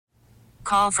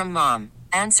Call from mom.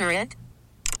 Answer it.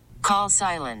 Call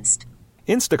silenced.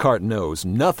 Instacart knows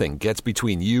nothing gets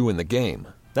between you and the game.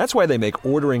 That's why they make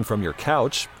ordering from your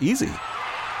couch easy.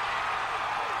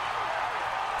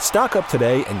 Stock up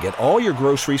today and get all your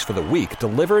groceries for the week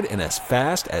delivered in as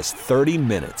fast as 30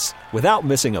 minutes without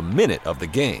missing a minute of the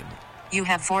game. You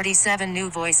have 47 new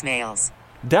voicemails.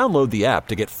 Download the app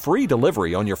to get free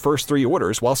delivery on your first 3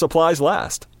 orders while supplies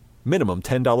last. Minimum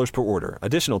 $10 per order.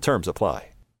 Additional terms apply.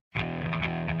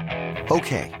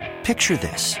 Okay, picture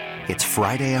this. It's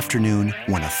Friday afternoon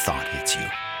when a thought hits you.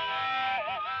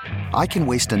 I can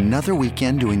waste another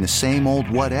weekend doing the same old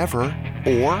whatever,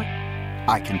 or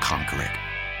I can conquer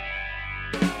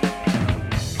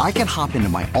it. I can hop into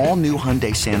my all-new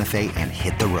Hyundai Santa Fe and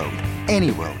hit the road.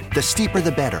 Any road. The steeper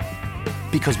the better.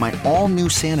 Because my all-new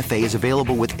Santa Fe is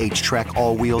available with H-Track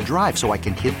all-wheel drive, so I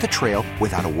can hit the trail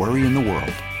without a worry in the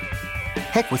world.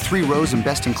 Heck, with 3 rows and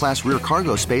best-in-class rear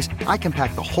cargo space, I can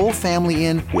pack the whole family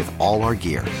in with all our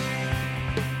gear.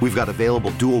 We've got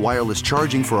available dual wireless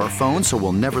charging for our phones, so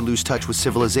we'll never lose touch with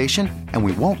civilization, and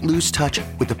we won't lose touch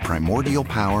with the primordial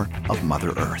power of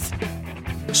Mother Earth.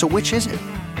 So which is it?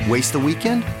 Waste the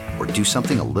weekend or do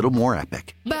something a little more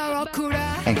epic?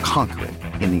 And conquer it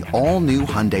in the all-new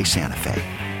Hyundai Santa Fe.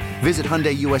 Visit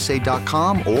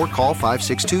HyundaiUSA.com or call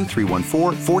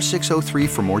 562-314-4603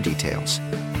 for more details.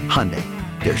 Hyundai,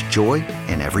 there's joy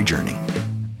in every journey.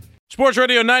 Sports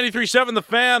Radio 93.7 The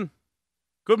Fan.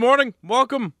 Good morning.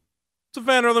 Welcome. It's the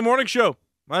Fan Early Morning Show.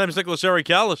 My name is Nicholas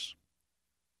Callas.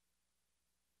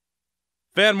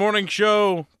 The Fan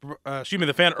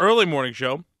Early Morning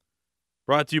Show,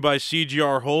 brought to you by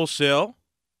CGR Wholesale.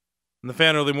 And the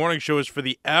Fan Early Morning Show is for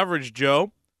the average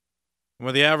Joe. And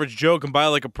where the average Joe can buy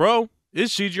like a pro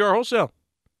is CGR Wholesale.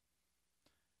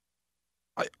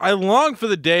 I long for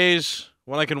the days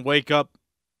when I can wake up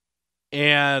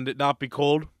and it not be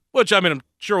cold, which, I mean, I'm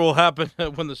sure will happen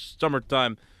when the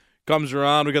summertime comes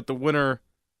around. We got the winter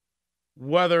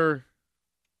weather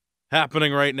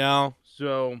happening right now,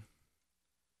 so it's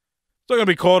not going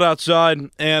to be cold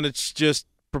outside, and it's just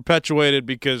perpetuated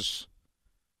because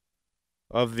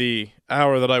of the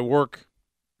hour that I work.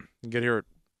 I get here at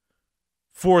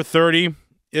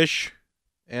 4:30-ish,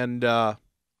 and yeah,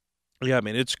 I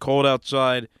mean, it's cold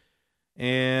outside,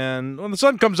 and when the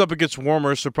sun comes up, it gets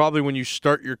warmer, so probably when you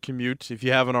start your commute, if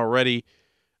you haven't already,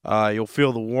 you'll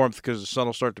feel the warmth because the sun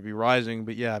will start to be rising.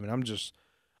 But yeah, I mean,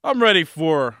 I'm ready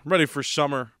for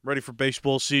summer, ready for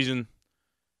baseball season,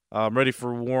 I'm ready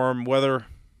for warm weather,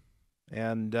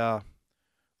 and the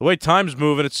way time's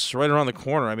moving, it's right around the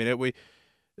corner. I mean,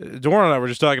 Doran and I were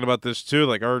just talking about this too.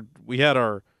 Like we had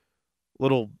our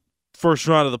little first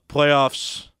round of the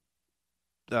playoffs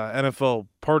NFL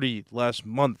party last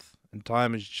month, and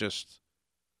time is just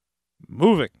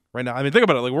moving right now. I mean, think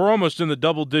about it. Like, we're almost in the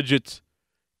double-digit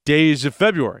days of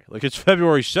February. Like, it's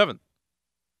February 7th. And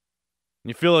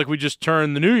you feel like we just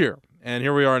turned the new year, and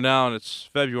here we are now, and it's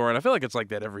February. And I feel like it's like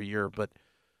that every year, but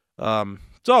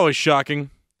it's always shocking.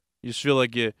 You just feel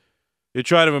like you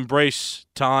try to embrace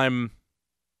time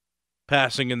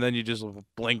passing, and then you just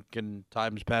blink, and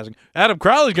time's passing. Adam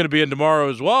Crowley's going to be in tomorrow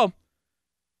as well.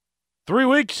 3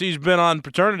 weeks he's been on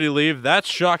paternity leave. That's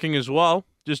shocking as well,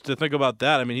 just to think about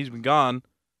that. I mean, he's been gone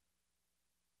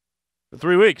for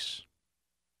 3 weeks.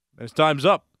 And his time's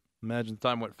up. Imagine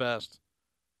time went fast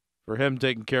for him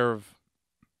taking care of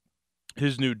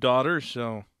his new daughter.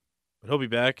 So, but he'll be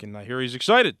back, and I hear he's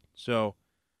excited. So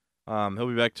he'll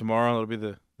be back tomorrow. That'll be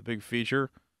the big feature.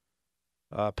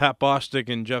 Pat Bostic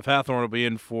and Jeff Hathhorn will be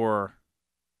in for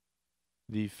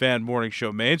the Fan Morning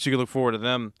Show main, so you can look forward to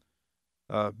them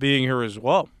being here as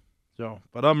well. So,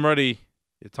 but I'm ready.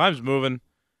 The time's moving,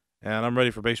 and I'm ready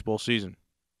for baseball season.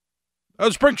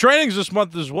 Spring training's this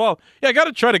month as well. Yeah, I got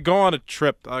to try to go on a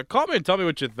trip. Call me and tell me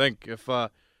what you think, if how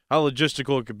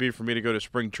logistical it could be for me to go to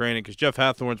spring training, because Jeff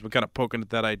Hathhorn's been kind of poking at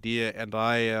that idea, and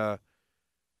I'm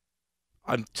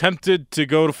tempted to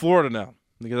go to Florida now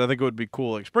because I think it would be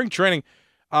cool. Like spring training,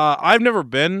 I've never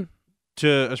been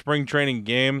to a spring training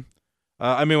game.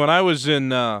 I mean, when I was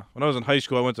in high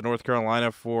school, I went to North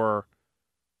Carolina for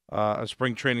a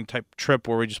spring training type trip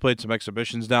where we just played some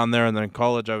exhibitions down there, and then in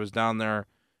college I was down there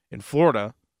in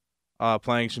Florida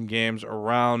playing some games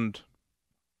around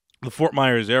the Fort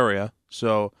Myers area.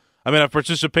 So, I mean, I've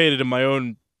participated in my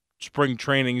own spring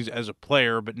trainings as a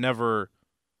player, but never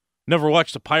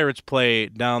watched the Pirates play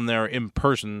down there in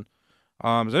person.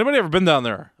 Has anybody ever been down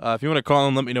there? If you want to call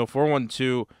in, let me know.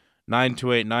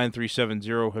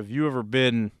 412-928-9370. Have you ever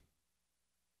been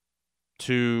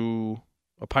to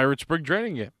a Pirates spring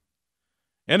training game?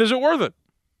 And is it worth it?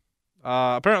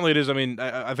 Apparently it is. I mean,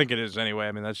 I think it is anyway.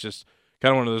 I mean, that's just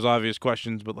kind of one of those obvious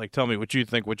questions, but like, tell me what you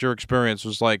think, what your experience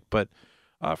was like. But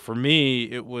for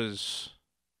me, it was,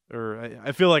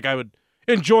 I feel like I would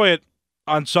enjoy it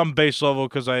on some base level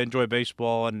because I enjoy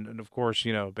baseball, and of course,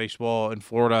 baseball in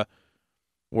Florida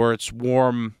where it's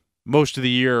warm most of the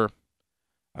year.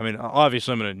 I mean,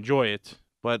 obviously I'm going to enjoy it,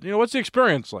 but what's the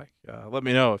experience like? Let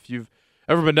me know if you've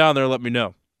ever been down there. Let me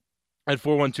know at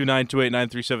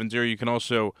 412-928-9370. You can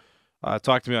also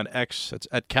talk to me on X. That's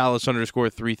at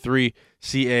Callas_33,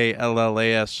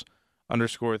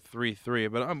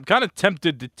 CALLAS_33. But I'm kind of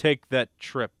tempted to take that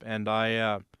trip, and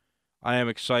I am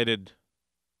excited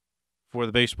for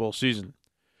the baseball season.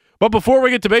 But before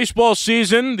we get to baseball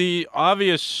season, the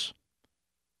obvious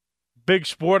big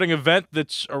sporting event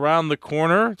that's around the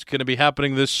corner, it's going to be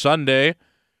happening this Sunday,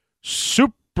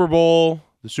 Super Bowl,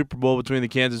 the Super Bowl between the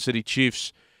Kansas City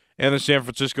Chiefs and the San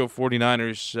Francisco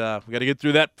 49ers. We got to get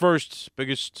through that first.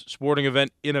 Biggest sporting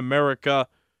event in America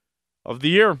of the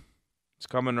year. It's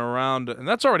coming around, and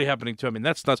that's already happening too. I mean,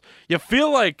 that's nuts. You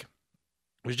feel like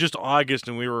it was just August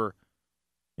and we were,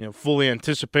 fully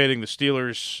anticipating the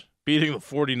Steelers beating the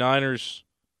 49ers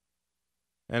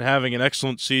and having an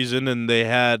excellent season, and they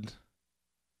had,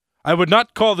 I would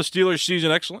not call the Steelers season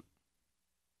excellent,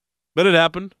 but it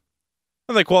happened,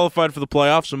 and they qualified for the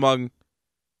playoffs among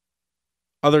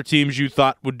other teams you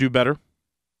thought would do better.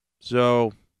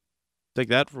 So take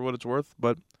that for what it's worth.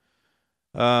 But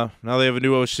now they have a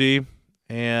new OC,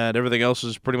 and everything else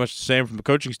is pretty much the same from the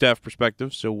coaching staff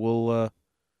perspective. So we'll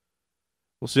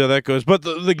see how that goes. But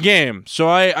the game. So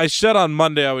I said on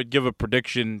Monday I would give a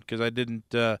prediction because I didn't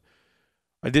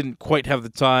quite have the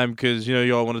time because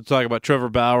you all want to talk about Trevor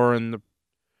Bauer and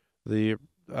the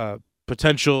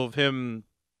potential of him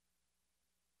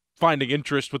finding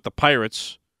interest with the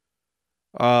Pirates.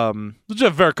 Which is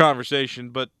a fair conversation,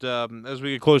 but as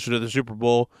we get closer to the Super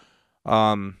Bowl,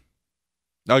 I'll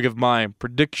give my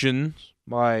predictions,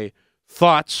 my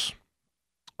thoughts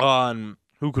on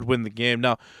who could win the game.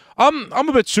 Now, I'm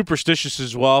a bit superstitious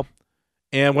as well,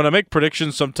 and when I make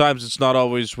predictions, sometimes it's not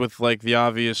always with like the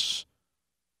obvious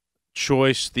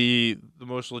choice, the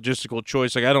most logistical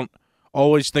choice. Like I don't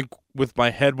always think with my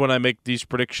head when I make these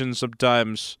predictions.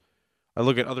 Sometimes I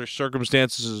look at other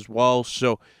circumstances as well.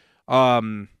 So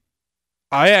I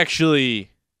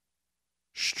actually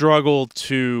struggle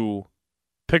to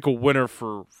pick a winner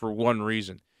for one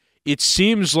reason. It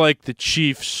seems like the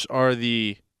Chiefs are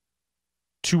the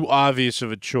too obvious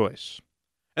of a choice.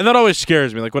 And that always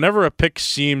scares me. Like whenever a pick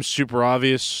seems super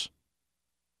obvious,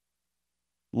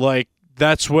 like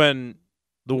that's when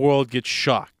the world gets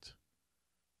shocked.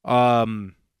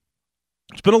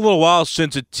 It's been a little while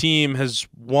since a team has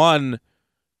won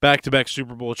back-to-back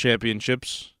Super Bowl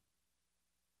championships.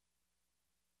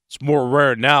 It's more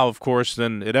rare now, of course,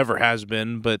 than it ever has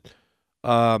been, but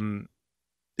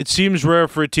it seems rare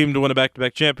for a team to win a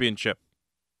back-to-back championship.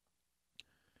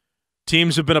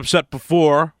 Teams have been upset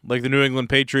before, like the New England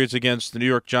Patriots against the New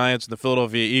York Giants and the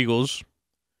Philadelphia Eagles,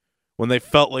 when they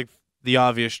felt like the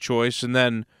obvious choice, and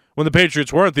then when the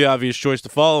Patriots weren't the obvious choice the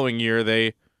following year,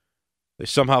 they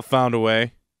somehow found a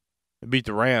way to beat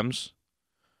the Rams.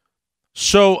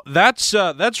 So that's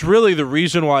really the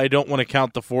reason why I don't want to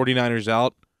count the 49ers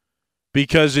out,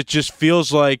 because it just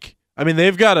feels like, I mean,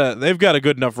 they've got a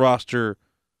good enough roster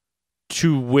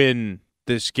to win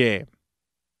this game.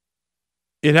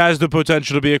 It has the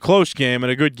potential to be a close game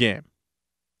and a good game.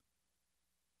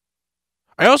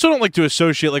 I also don't like to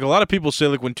associate, like a lot of people say,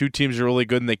 like when two teams are really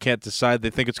good and they can't decide, they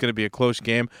think it's going to be a close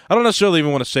game. I don't necessarily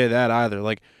even want to say that either.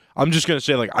 Like I'm just going to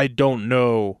say, like I don't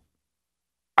know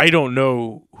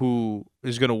who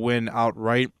is going to win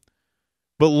outright.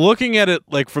 But looking at it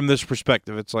like from this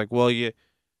perspective, it's like, well,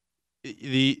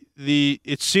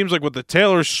 it seems like with the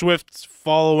Taylor Swift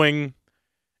following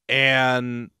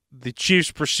and the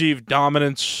Chiefs' perceived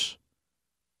dominance,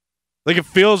 like it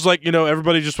feels like,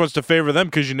 everybody just wants to favor them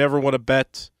because you never want to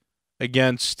bet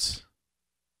against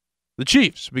the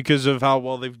Chiefs because of how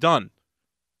well they've done.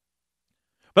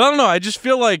 But I don't know. I just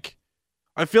feel like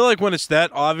when it's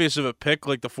that obvious of a pick,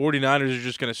 like the 49ers are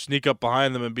just going to sneak up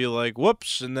behind them and be like,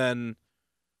 whoops, and then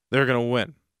they're going to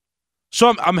win.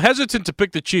 So I'm hesitant to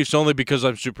pick the Chiefs only because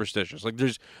I'm superstitious. Like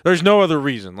there's no other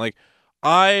reason. Like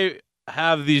I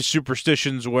have these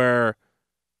superstitions where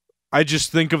I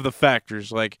just think of the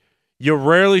factors. Like you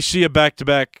rarely see a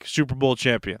back-to-back Super Bowl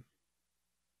champion.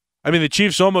 I mean, the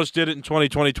Chiefs almost did it in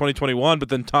 2020, 2021, but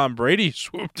then Tom Brady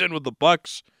swooped in with the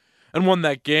Bucs and won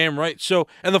that game, right? So,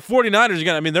 and the 49ers,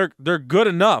 again, I mean, they're good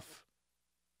enough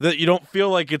that you don't feel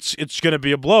like it's going to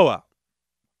be a blowout.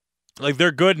 Like,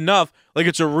 they're good enough. Like,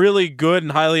 it's a really good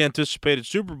and highly anticipated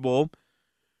Super Bowl.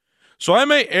 So I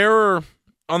may err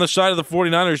on the side of the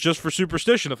 49ers just for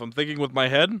superstition. If I'm thinking with my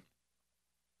head,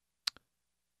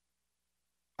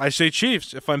 I say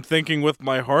Chiefs. If I'm thinking with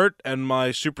my heart and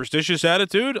my superstitious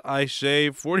attitude, I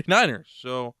say 49ers.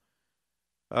 So,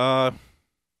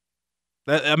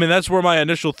 that's where my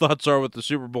initial thoughts are with the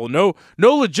Super Bowl. No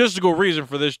logistical reason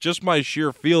for this, just my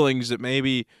sheer feelings that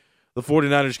maybe the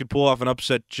 49ers could pull off an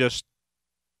upset just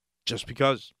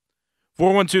because.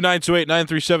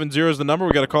 412-928-9370 is the number.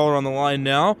 We got a caller on the line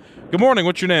now. Good morning.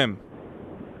 What's your name?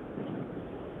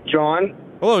 John.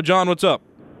 Hello, John. What's up?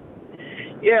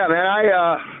 Yeah, man,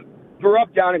 I grew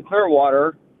up down in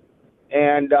Clearwater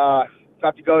and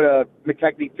got to go to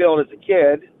McKechnie Field as a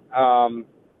kid.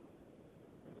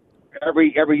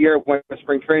 Every year when the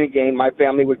spring training game, my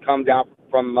family would come down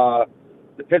from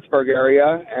the Pittsburgh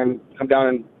area and come down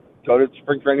and go to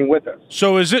spring training with us.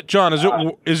 So is it, John,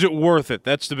 is it worth it?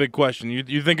 That's the big question.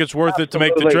 You think it's worth it to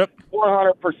make the trip?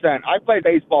 400%. I played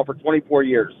baseball for 24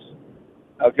 years.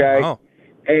 Okay? Oh.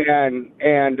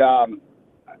 And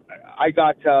I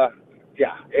got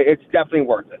it's definitely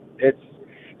worth it. It's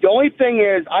the only thing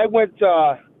is I went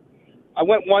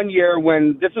 1 year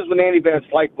when this was when Andy Van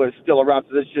Slyke was still around,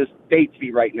 so this just dates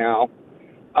me right now.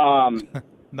 90s.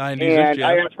 And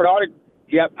I asked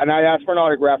for an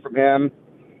autograph from him,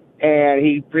 and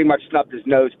he pretty much snubbed his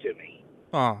nose to me.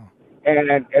 Oh.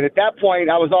 And at that point,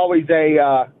 I was always an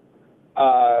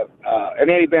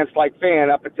Andy Van Slyke fan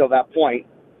up until that point,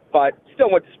 but still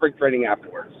went to spring training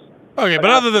afterwards. Okay, but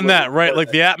other than that, right,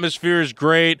 like the atmosphere is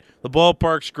great, the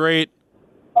ballpark's great.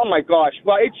 Oh, my gosh.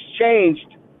 Well, it's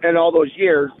changed in all those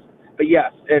years, but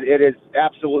yes, it is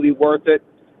absolutely worth it.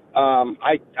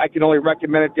 I can only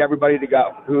recommend it to everybody to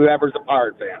go, whoever's a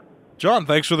Pirate fan. John,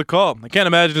 thanks for the call. I can't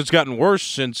imagine it's gotten worse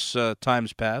since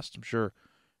times past. I'm sure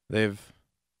they've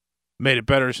made it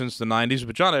better since the 90s.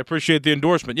 But, John, I appreciate the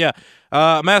endorsement. Yeah,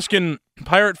 I'm asking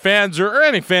Pirate fans or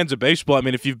any fans of baseball, I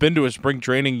mean, if you've been to a spring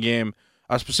training game,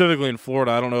 specifically in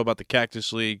Florida, I don't know about the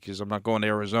Cactus League because I'm not going to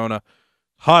Arizona.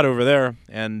 Hot over there,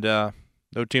 and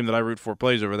no team that I root for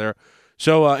plays over there.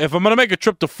 So if I'm going to make a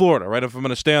trip to Florida, right, if I'm going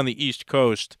to stay on the East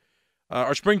Coast,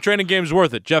 our spring training game's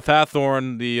worth it. Jeff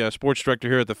Hathhorn, the sports director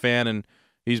here at The Fan, and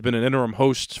he's been an interim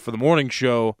host for the morning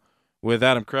show with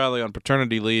Adam Crowley on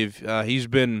paternity leave. He has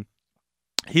been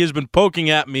poking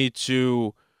at me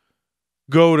to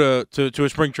go to a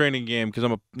spring training game because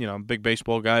I'm a big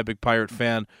baseball guy, big Pirate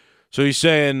fan. So he's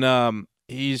saying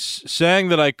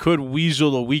that I could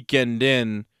weasel a weekend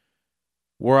in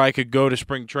where I could go to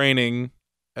spring training,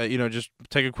 just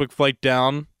take a quick flight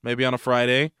down, maybe on a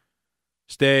Friday,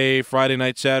 stay Friday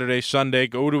night, Saturday, Sunday,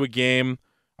 go to a game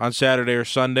on Saturday or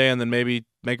Sunday, and then maybe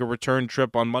make a return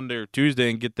trip on Monday or Tuesday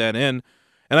and get that in.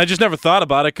 And I just never thought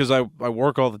about it because I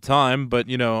work all the time, but,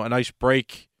 a nice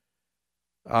break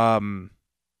to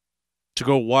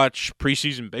go watch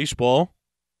preseason baseball.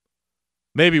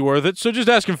 Maybe worth it. So just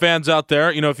asking fans out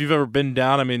there, if you've ever been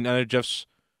down. I mean, I know Jeff's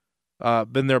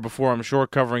been there before, I'm sure,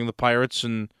 covering the Pirates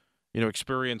and,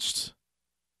 experienced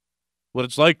what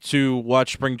it's like to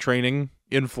watch spring training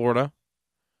in Florida.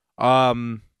 Yeah,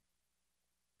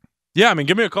 I mean,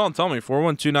 give me a call and tell me,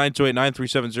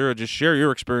 412-928-9370. Just share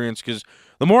your experience because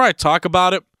the more I talk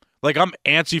about it, like I'm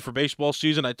antsy for baseball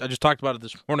season. I just talked about it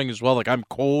this morning as well. Like I'm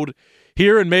cold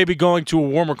here and maybe going to a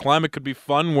warmer climate could be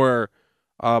fun where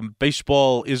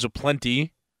baseball is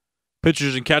aplenty.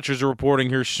 Pitchers and catchers are reporting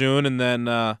here soon, and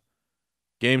then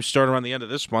games start around the end of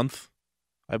this month,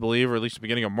 I believe, or at least the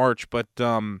beginning of March. But,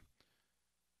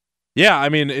 yeah, I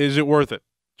mean, is it worth it?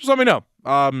 Just let me know.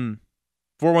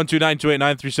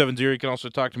 412-928-9370. You can also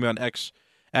talk to me on X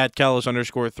at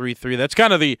Callas_33. That's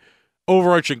kind of the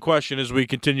overarching question as we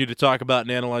continue to talk about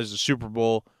and analyze the Super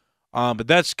Bowl. But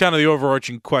that's kind of the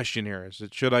overarching question here is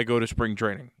that should I go to spring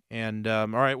training? And, all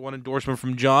right, one endorsement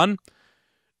from John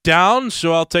down,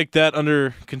 so I'll take that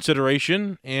under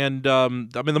consideration. And, I mean,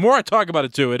 the more I talk about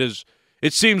it, too,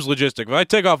 it seems logistic. If I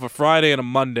take off a Friday and a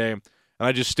Monday and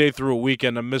I just stay through a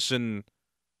weekend, I'm missing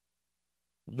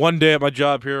one day at my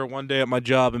job here, one day at my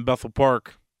job in Bethel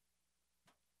Park.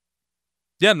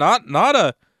 Yeah, not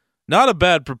a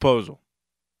bad proposal.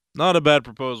 Not a bad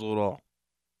proposal at all.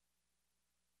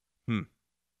 I'm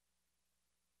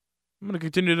going to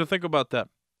continue to think about that.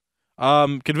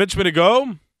 Convince me to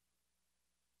go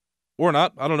or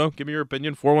not. I don't know. Give me your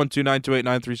opinion.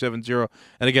 412-928-9370.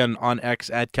 And again, on X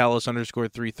at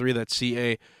Callas_33. That's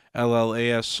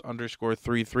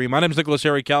CALLAS_33. My name is Nicholas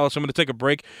Harry Callas. I'm going to take a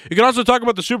break. You can also talk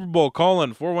about the Super Bowl. Call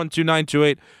in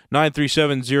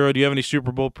 412-928-9370. Do you have any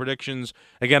Super Bowl predictions?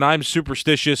 Again, I'm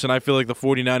superstitious, and I feel like the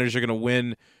 49ers are going to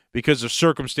win because of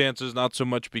circumstances, not so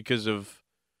much because of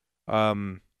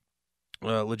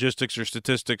logistics or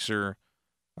statistics or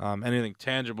anything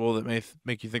tangible that may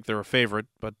make you think they're a favorite.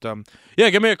 But, yeah,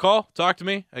 give me a call. Talk to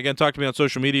me. Again, talk to me on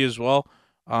social media as well.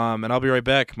 And I'll be right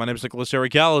back. My name is Nicholas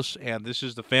Callas, and this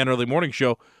is the Fan Early Morning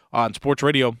Show on Sports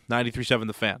Radio 93.7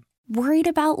 The Fan. Worried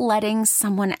about letting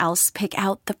someone else pick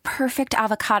out the perfect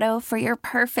avocado for your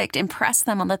perfect impress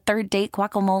them on the third date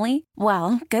guacamole?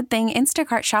 Well, good thing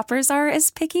Instacart shoppers are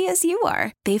as picky as you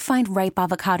are. They find ripe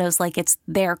avocados like it's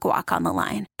their guac on the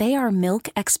line. They are milk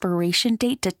expiration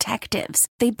date detectives.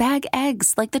 They bag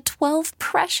eggs like the 12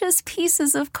 precious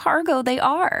pieces of cargo they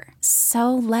are.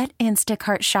 So let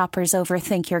Instacart shoppers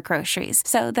overthink your groceries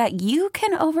so that you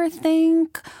can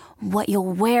overthink what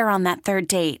you'll wear on that third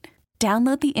date.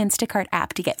 Download the Instacart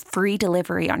app to get free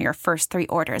delivery on your first 3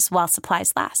 orders while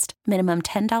supplies last. Minimum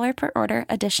 $10 per order.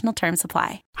 Additional terms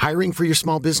apply. Hiring for your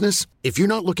small business? If you're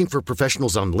not looking for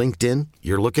professionals on LinkedIn,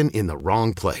 you're looking in the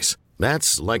wrong place.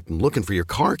 That's like looking for your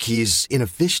car keys in a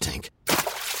fish tank.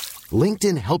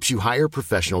 LinkedIn helps you hire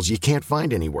professionals you can't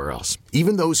find anywhere else,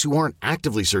 even those who aren't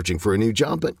actively searching for a new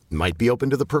job but might be open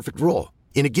to the perfect role.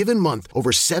 In a given month,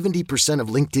 over 70% of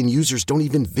LinkedIn users don't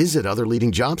even visit other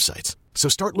leading job sites. So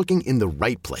start looking in the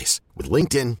right place. With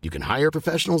LinkedIn, you can hire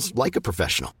professionals like a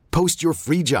professional. Post your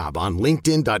free job on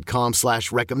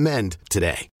linkedin.com/recommend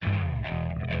today.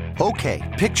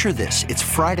 Okay, picture this. It's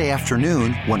Friday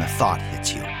afternoon when a thought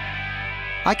hits you.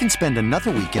 I can spend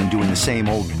another weekend doing the same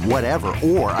old whatever,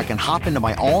 or I can hop into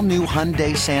my all-new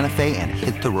Hyundai Santa Fe and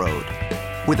hit the road.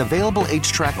 With available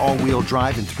H-Track all-wheel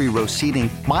drive and 3-row seating,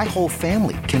 my whole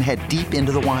family can head deep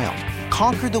into the wild.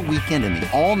 Conquer the weekend in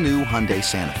the all-new Hyundai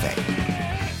Santa Fe.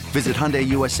 Visit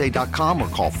HyundaiUSA.com or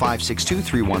call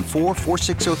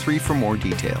 562-314-4603 for more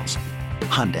details.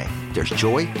 Hyundai, there's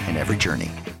joy in every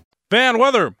journey. Fan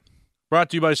weather brought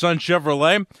to you by Sun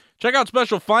Chevrolet. Check out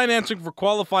special financing for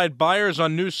qualified buyers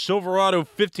on new Silverado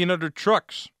 1500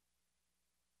 trucks.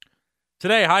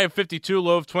 Today, high of 52,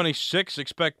 low of 26.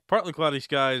 Expect partly cloudy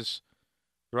skies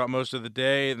throughout most of the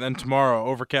day. And then tomorrow,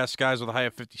 overcast skies with a high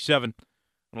of 57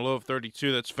 and a low of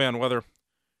 32. That's fan weather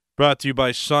brought to you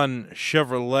by Sun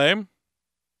Chevrolet.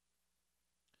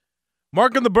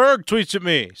 Mark in the Berg tweets at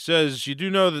me, says, you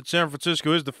do know that San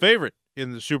Francisco is the favorite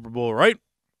in the Super Bowl, right?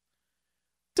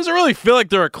 Does it really feel like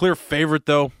they're a clear favorite,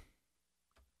 though?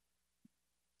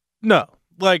 No.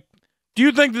 Like, do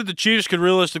you think that the Chiefs could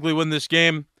realistically win this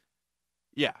game?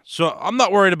 Yeah, so I'm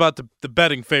not worried about the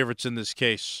betting favorites in this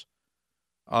case.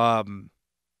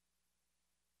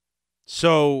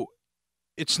 So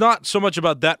it's not so much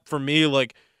about that for me.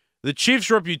 Like, the Chiefs'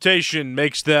 reputation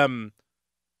makes them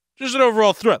just an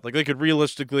overall threat. Like, they could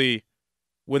realistically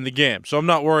win the game. So I'm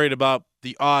not worried about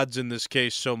the odds in this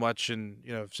case so much. And,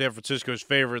 you know, if San Francisco's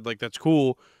favored, like, that's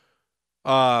cool.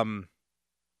 But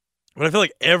I feel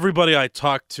like everybody I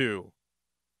talk to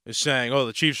is saying, oh,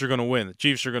 the Chiefs are going to win. The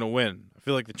Chiefs are going to win. I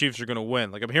feel like the Chiefs are going to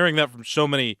win. Like, I'm hearing that from so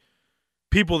many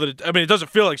people that, it doesn't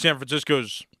feel like San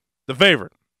Francisco's the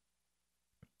favorite.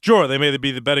 Sure, they may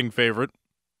be the betting favorite.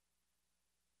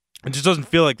 It just doesn't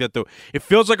feel like that, though. It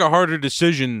feels like a harder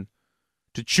decision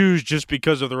to choose just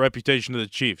because of the reputation of the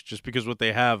Chiefs, just because of what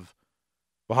they have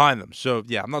behind them. So,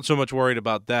 yeah, I'm not so much worried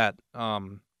about that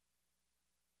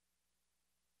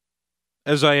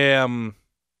as I am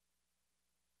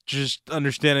just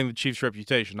understanding the Chiefs'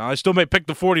 reputation. Now, I still may pick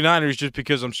the 49ers just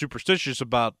because I'm superstitious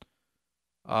about,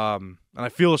 and I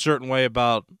feel a certain way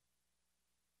about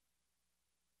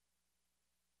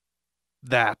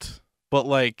that. But,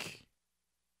 like,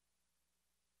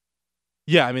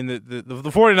 yeah, I mean, the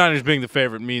 49ers being the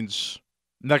favorite means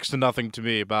next to nothing to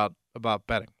me about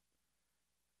betting.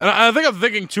 And I think I'm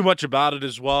thinking too much about it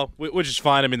as well, which is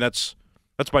fine. I mean, that's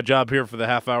my job here for the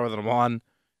half hour that I'm on.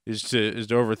 Is to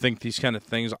overthink these kind of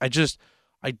things. I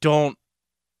don't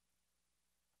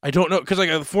know, because like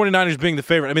the 49ers being the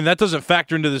favorite, that doesn't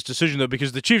factor into this decision, though,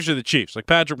 because the Chiefs are the Chiefs. Like,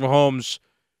 Patrick Mahomes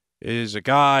is a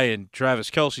guy, and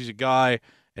Travis Kelce's a guy,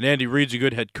 and Andy Reid's a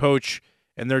good head coach,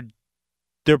 and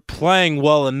they're playing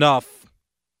well enough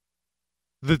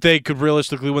that they could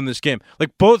realistically win this game.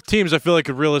 Like, both teams, I feel like,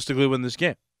 could realistically win this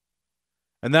game.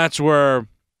 And that's where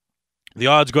the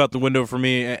odds go out the window for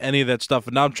me, any of that stuff.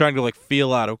 And now I'm trying to, like,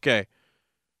 feel out, okay,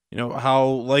 you know, how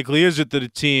likely is it that a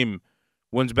team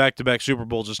wins back-to-back Super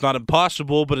Bowls? It's not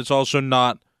impossible, but it's also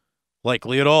not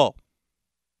likely at all.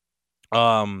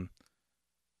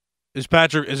 Is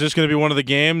this going to be one of the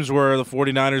games where the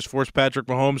 49ers force Patrick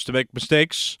Mahomes to make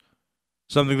mistakes?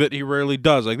 Something that he rarely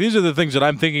does. Like, these are the things that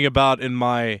I'm thinking about in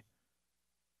my,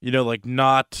 you know, like,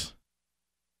 not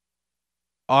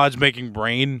odds-making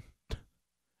brain.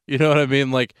 You know what I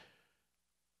mean? Like,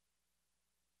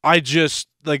 I just,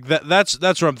 like, that's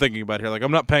what I'm thinking about here. Like,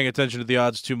 I'm not paying attention to the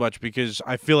odds too much because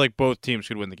I feel like both teams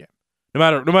could win the game.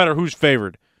 No matter who's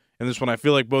favored in this one, I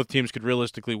feel like both teams could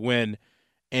realistically win.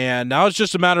 And now it's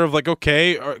just a matter of like,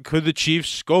 okay, could the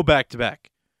Chiefs go back-to-back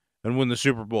and win the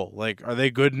Super Bowl? Like, are they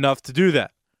good enough to do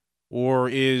that? Or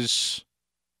is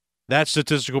that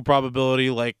statistical probability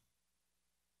like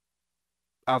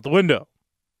out the window?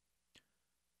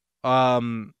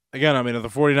 Again, I mean, are the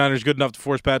 49ers good enough to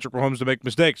force Patrick Mahomes to make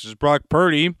mistakes? Is Brock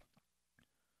Purdy?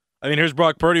 I mean, here's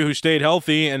Brock Purdy, who stayed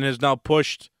healthy and has now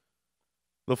pushed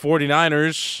the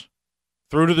 49ers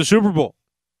through to the Super Bowl.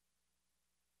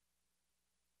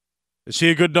 Is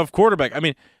he a good enough quarterback? I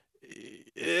mean,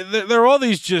 there are all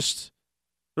these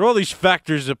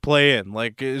factors that play in.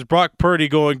 Like, is Brock Purdy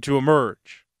going to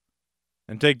emerge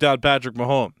and take down Patrick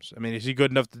Mahomes? I mean, is he good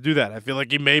enough to do that? I feel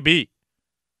like he may be.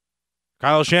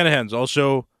 Kyle Shanahan's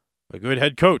also a good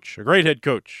head coach, a great head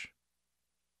coach.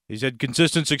 He's had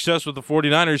consistent success with the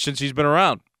 49ers since he's been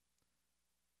around.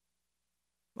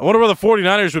 I wonder where the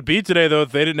 49ers would be today, though,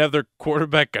 if they didn't have their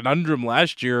quarterback conundrum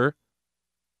last year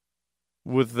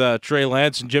with Trey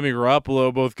Lance and Jimmy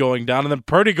Garoppolo both going down, and then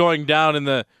Purdy going down in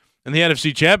the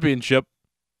NFC Championship.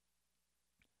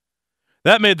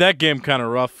 That made that game kind of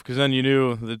rough because then you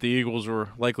knew that the Eagles were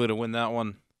likely to win that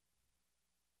one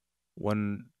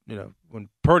when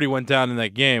Purdy went down in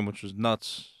that game, which was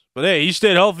nuts. But hey, he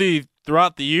stayed healthy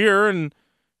throughout the year, and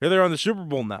here they are in the Super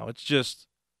Bowl now. It's just,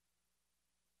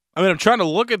 I mean, I'm trying to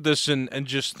look at this and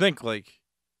just think, like,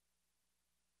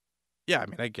 yeah, I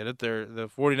mean, I get it. The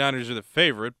 49ers are the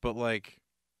favorite, but, like,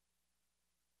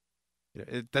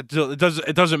 it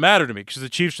doesn't matter to me because the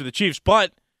Chiefs are the Chiefs.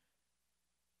 But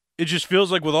it just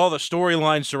feels like with all the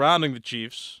storylines surrounding the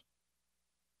Chiefs,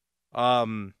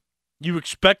 you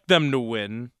expect them to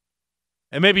win.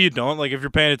 And maybe you don't. Like, if you're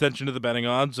paying attention to the betting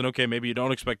odds, then okay, maybe you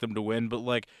don't expect them to win. But,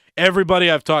 like, everybody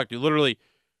I've talked to, literally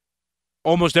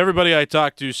almost everybody I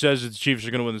talk to says that the Chiefs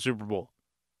are going to win the Super Bowl,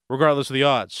 regardless of the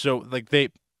odds. So, like,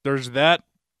 there's that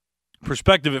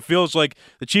perspective. It feels like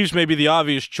the Chiefs may be the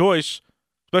obvious choice,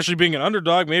 especially being an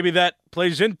underdog. Maybe that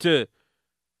plays into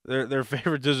their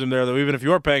favoritism there, though, even if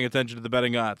you're paying attention to the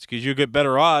betting odds, because you get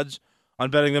better odds on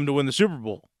betting them to win the Super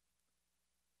Bowl,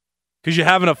 because you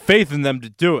have enough faith in them to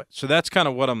do it. So that's kind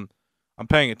of what I'm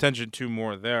paying attention to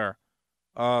more there.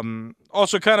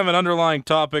 Also, kind of an underlying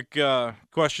topic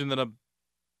question that I'm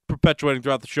perpetuating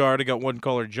throughout the show. I already got one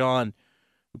caller, John,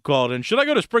 who called in. Should I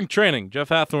go to spring training? Jeff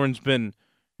Hathhorn's been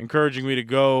encouraging me to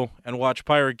go and watch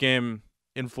Pirate Game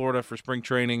in Florida for spring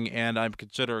training, and I'm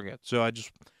considering it. So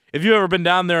if you've ever been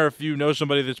down there, if you know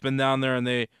somebody that's been down there and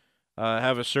they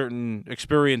have a certain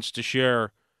experience to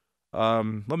share, let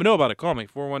me know about it. Call me,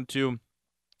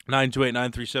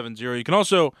 412-928-9370. You can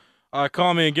also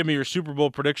call me and give me your Super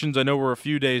Bowl predictions. I know we're a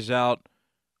few days out,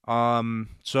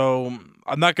 so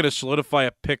I'm not going to solidify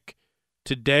a pick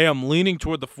today. I'm leaning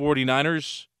toward the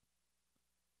 49ers,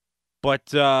 but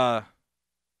the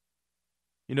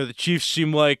Chiefs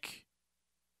seem like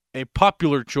a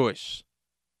popular choice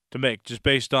to make just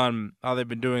based on how they've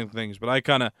been doing things. But I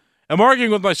kind of am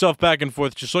arguing with myself back and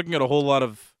forth, just looking at a whole lot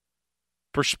of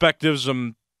perspectives.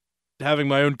 I'm having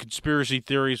my own conspiracy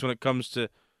theories when it comes to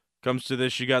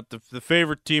this. You got the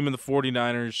favorite team in the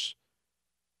 49ers,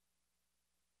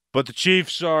 but the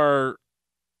Chiefs are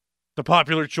the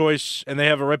popular choice, and they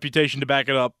have a reputation to back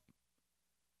it up.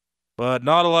 But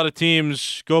not a lot of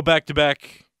teams go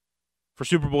back-to-back for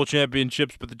Super Bowl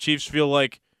championships, but the Chiefs feel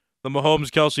like the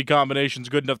Mahomes-Kelsey combination is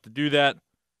good enough to do that.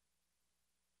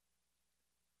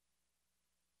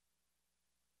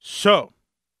 So,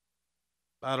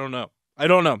 I don't know.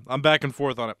 I'm back and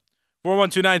forth on it.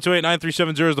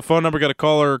 412-928-9370 is the phone number. Got a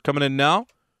caller coming in now.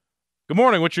 Good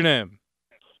morning. What's your name?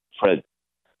 Fred.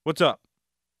 What's up?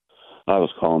 I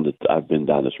was calling that I've been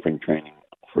down to spring training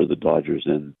for the Dodgers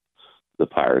and the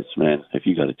Pirates, man. If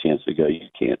you got a chance to go, you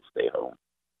can't stay home.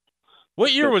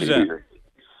 What year was that?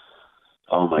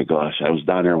 Oh, my gosh. I was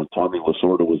down there when Tommy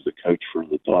Lasorda was the coach for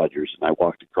the Dodgers, and I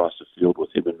walked across the field with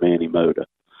him and Manny Mota.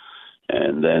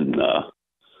 And then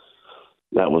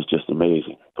that was just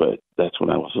amazing. But that's when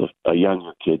I was a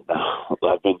younger kid now.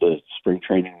 I've been to spring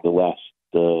training the last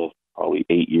probably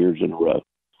 8 years in a row.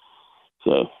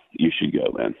 So you should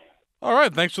go, man. All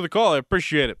right. Thanks for the call. I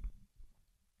appreciate it.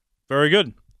 Very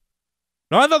good.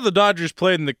 No, I thought the Dodgers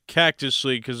played in the Cactus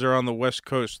League because they're on the West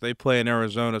Coast. They play in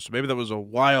Arizona, so maybe that was a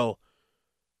while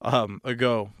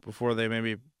ago before they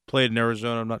maybe played in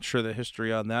Arizona. I'm not sure the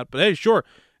history on that. But, hey, sure.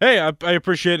 Hey, I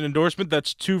appreciate an endorsement.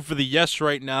 That's 2 for the yes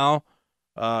right now,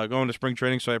 going to spring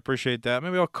training, so I appreciate that.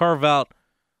 Maybe I'll carve out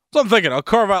 – so I'm thinking I'll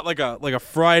carve out like a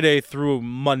Friday through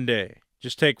Monday.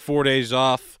 Just take 4 days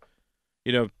off,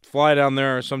 fly down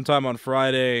there sometime on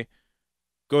Friday,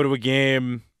 go to a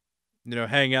game,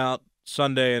 hang out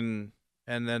Sunday and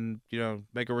and then,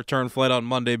 make a return flight on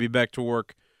Monday, be back to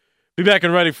work, be back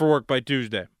and ready for work by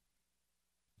Tuesday.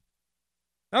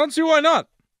 I don't see why not.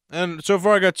 And so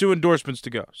far I got 2 endorsements to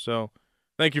go. So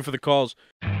thank you for the calls.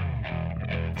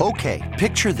 Okay,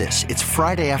 picture this. It's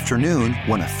Friday afternoon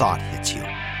when a thought hits you.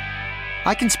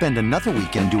 I can spend another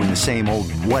weekend doing the same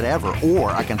old whatever,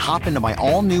 or I can hop into my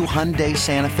all-new Hyundai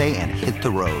Santa Fe and hit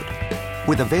the road.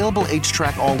 With available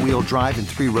H-Track all-wheel drive and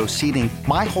 3-row seating,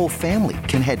 my whole family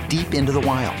can head deep into the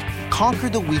wild. Conquer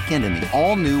the weekend in the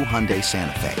all-new Hyundai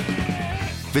Santa Fe.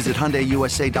 Visit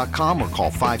HyundaiUSA.com or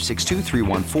call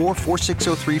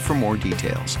 562-314-4603 for more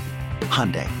details.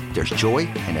 Hyundai, there's joy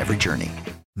in every journey.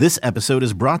 This episode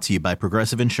is brought to you by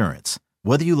Progressive Insurance.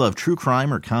 Whether you love true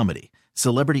crime or comedy,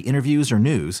 celebrity interviews or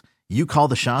news, you call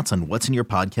the shots on what's in your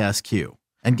podcast queue.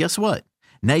 And guess what?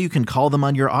 Now you can call them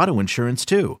on your auto insurance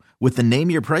too with the Name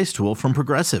Your Price tool from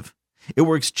Progressive. It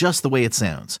works just the way it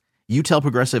sounds. You tell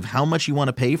Progressive how much you want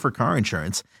to pay for car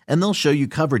insurance, and they'll show you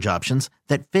coverage options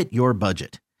that fit your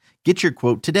budget. Get your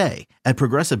quote today at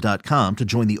Progressive.com to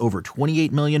join the over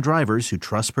 28 million drivers who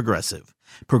trust Progressive.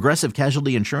 Progressive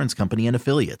Casualty Insurance Company and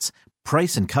Affiliates.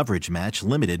 Price and coverage match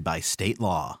limited by state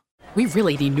law. We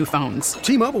really need new phones.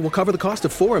 T-Mobile will cover the cost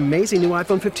of 4 amazing new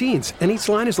iPhone 15s, and each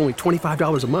line is only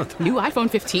 $25 a month. New iPhone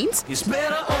 15s? It's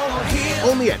better over here.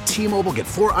 Only at T-Mobile, get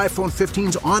 4 iPhone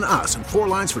 15s on us and 4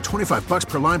 lines for $25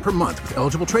 per line per month with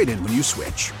eligible trade-in when you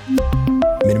switch.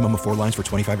 Minimum of 4 lines for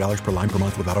 $25 per line per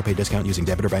month with autopay discount using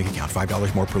debit or bank account.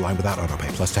 $5 more per line without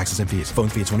autopay, plus taxes and fees. Phone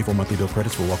fee at 24 monthly bill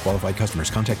credits for well-qualified customers.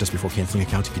 Contact us before canceling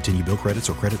account to continue bill credits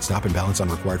or credit stop and balance on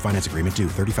required finance agreement due.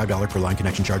 $35 per line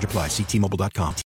connection charge applies. See T-Mobile.com.